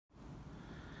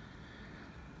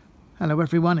Hello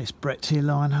everyone, it's Brett here,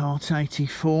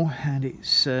 Lionheart84, and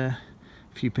it's a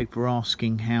few people are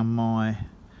asking how my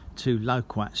two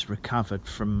Loquats recovered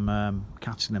from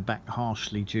cutting them back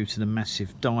harshly due to the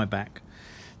massive dieback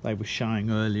they were showing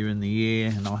earlier in the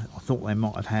year, and I thought they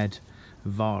might have had a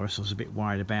virus. I was a bit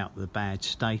worried about the bad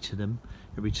state of them.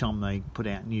 Every time they put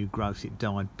out new growth it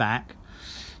died back,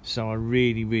 so I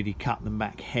really cut them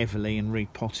back heavily and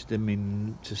repotted them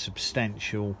into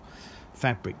substantial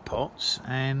fabric pots,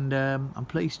 and I'm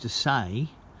pleased to say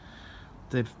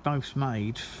they've both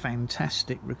made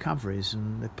fantastic recoveries,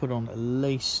 and they've put on at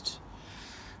least,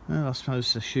 well, I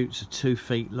suppose the shoots are 2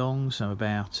 feet long, so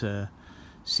about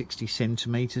 60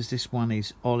 centimetres. This one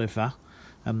is Oliver.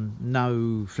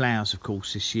 No flowers of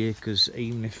course this year, because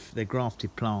even if they're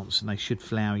grafted plants and they should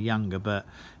flower younger, but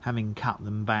having cut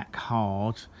them back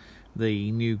hard,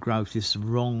 the new growth is the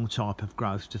wrong type of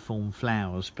growth to form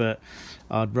flowers. But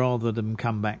I'd rather them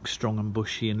come back strong and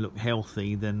bushy and look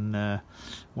healthy than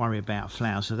worry about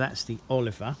flowers. So that's the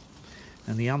Oliver,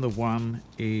 and the other one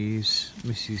is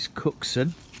Mrs.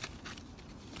 Cookson.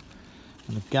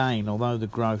 And again, although the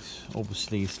growth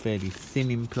obviously is fairly thin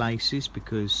in places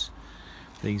because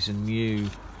these are new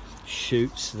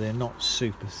shoots, they're not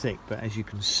super thick, but as you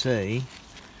can see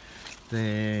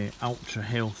they're ultra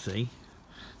healthy.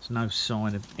 There's no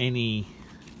sign of any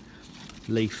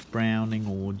leaf browning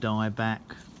or dieback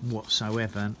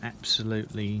whatsoever, and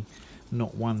absolutely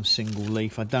not one single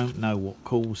leaf. I don't know what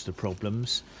caused the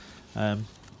problems. I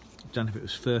don't know if it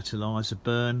was fertiliser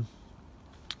burn,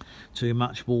 too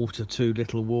much water, too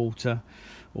little water,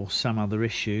 or some other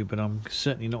issue, but I'm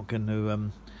certainly not going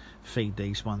to feed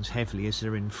these ones heavily as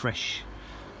they're in fresh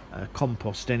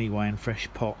compost anyway, in fresh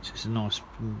pots. It's a nice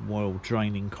well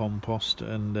draining compost,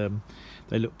 and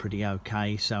they look pretty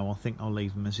okay, so I think I'll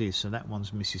leave them as is. So that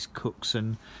one's Mrs.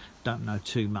 Cookson. Don't know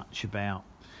too much about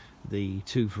the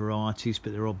two varieties,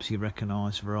 but they're obviously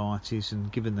recognised varieties,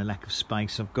 and given the lack of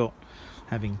space I've got,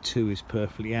 having two is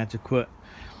perfectly adequate.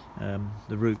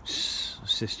 The roots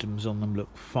systems on them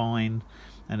look fine,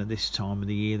 and at this time of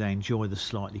the year they enjoy the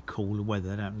slightly cooler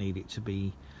weather. They don't need it to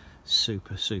be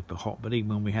super hot, but even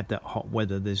when we had that hot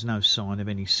weather there's no sign of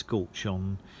any scorch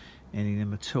on any of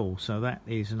them at all. So that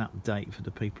is an update for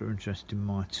the people who are interested in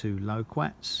my two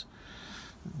Loquats,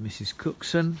 Mrs.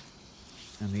 Cookson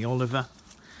and the Oliver.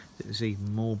 It was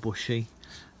even more bushy,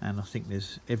 and I think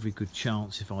there's every good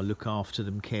chance, if I look after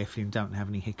them carefully and don't have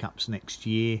any hiccups next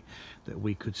year, that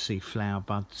we could see flower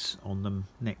buds on them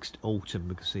next autumn,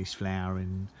 because these flower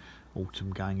in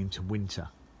autumn going into winter.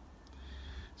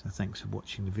 So thanks for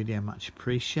watching the video, much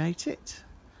appreciate it.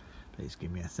 Please give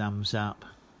me a thumbs up.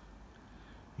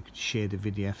 You can share the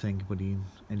video if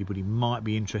anybody might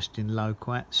be interested in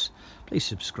Loquats. Please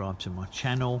subscribe to my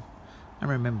channel, and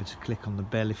remember to click on the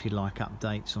bell if you like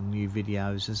updates on new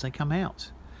videos as they come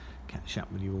out. Catch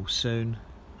up with you all soon.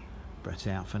 Brett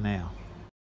out for now.